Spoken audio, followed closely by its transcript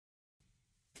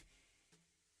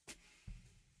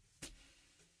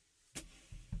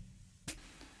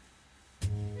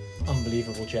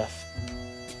unbelievable, Jeff.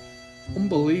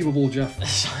 Unbelievable, Jeff.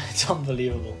 It's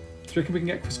unbelievable. Do you reckon we can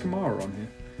get Chris Kamara on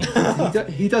here?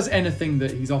 He does anything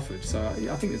that he's offered, so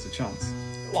I think there's a chance.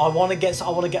 I want to get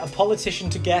a politician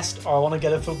to guest, or I want to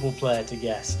get a football player to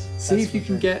guest. See if you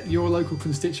can get your local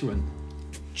constituent.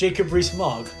 Jacob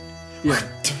Rees-Mogg. Yeah.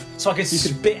 So I can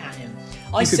spit at him.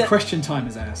 You could question time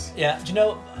his ass. Yeah, do you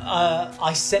know,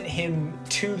 I sent him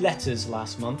 2 letters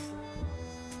last month.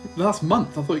 Last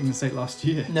month? I thought you were going to say last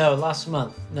year. No, last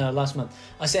month.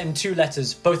 I sent him 2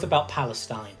 letters, both about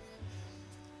Palestine.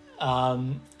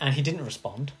 And he didn't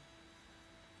respond.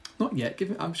 Not yet.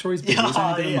 I'm sure he's busy. It's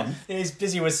only been a month. He's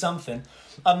busy with something.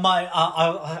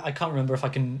 I can't remember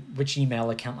which email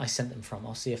account I sent them from.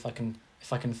 I'll see if I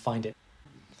can find it.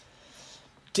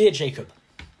 Dear Jacob,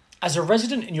 as a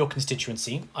resident in your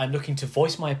constituency, I'm looking to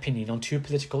voice my opinion on 2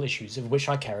 political issues of which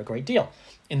I care a great deal,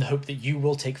 in the hope that you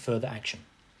will take further action.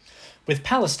 With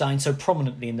Palestine so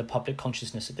prominently in the public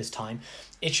consciousness at this time,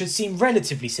 it should seem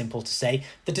relatively simple to say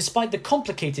that despite the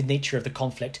complicated nature of the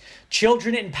conflict,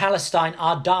 children in Palestine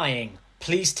are dying.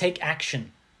 Please take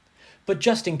action. But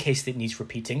just in case it needs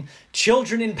repeating,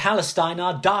 children in Palestine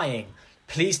are dying.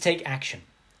 Please take action.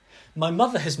 My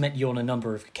mother has met you on a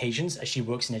number of occasions as she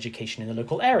works in education in the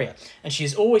local area, and she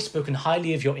has always spoken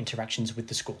highly of your interactions with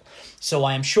the school. So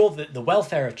I am sure that the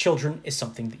welfare of children is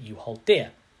something that you hold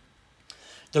dear.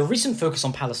 The recent focus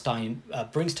on Palestine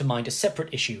brings to mind a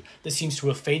separate issue that seems to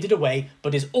have faded away,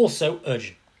 but is also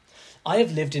urgent. I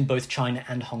have lived in both China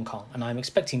and Hong Kong, and I am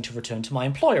expecting to return to my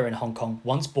employer in Hong Kong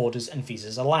once borders and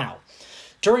visas allow.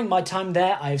 During my time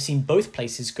there, I have seen both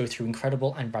places go through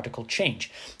incredible and radical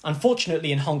change.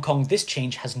 Unfortunately, in Hong Kong, this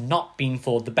change has not been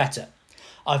for the better.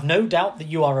 I've no doubt that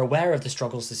you are aware of the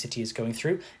struggles the city is going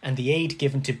through, and the aid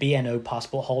given to BNO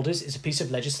passport holders is a piece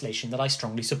of legislation that I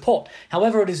strongly support.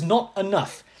 However, it is not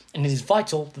enough, and it is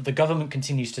vital that the government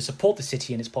continues to support the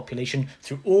city and its population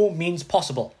through all means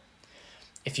possible.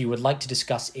 If you would like to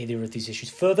discuss either of these issues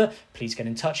further, please get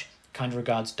in touch. Kind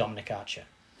regards, Dominic Archer.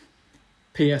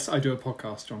 P.S. I do a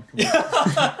podcast, John.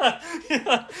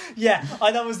 Yeah,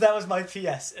 that was my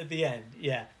P.S. at the end.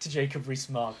 Yeah, to Jacob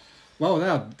Rees-Mogg.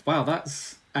 Wow,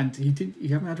 that's... And you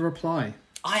haven't had a reply.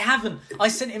 I haven't. I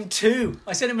sent him 2.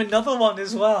 I sent him another one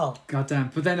as well.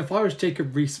 Goddamn. But then if I was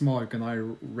Jacob Rees-Mogg and I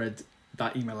read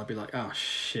that email, I'd be like, oh,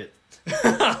 shit.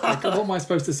 Like, what am I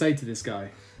supposed to say to this guy?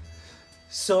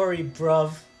 Sorry,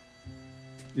 bruv.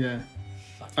 Yeah.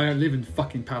 I don't live in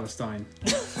fucking Palestine.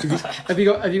 Have you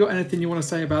got anything you want to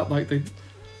say about like the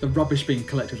rubbish being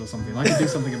collected or something? I can do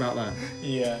something about that.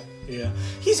 Yeah.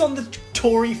 He's on the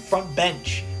Tory front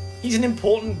bench. He's an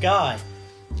important guy.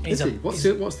 Is he? What's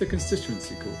the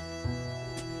constituency called?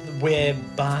 We're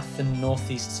Bath and North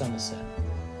East Somerset.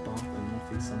 Bath and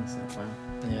North East Somerset. Wow.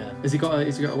 Yeah. Has he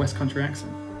got a West Country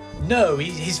accent? No,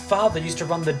 his father used to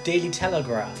run the Daily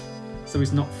Telegraph. So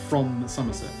he's not from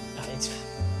Somerset. It's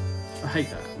I hate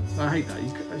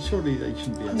that. Surely they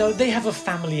shouldn't be. No, they have a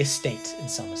family estate in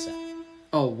Somerset.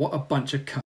 Oh, what a bunch of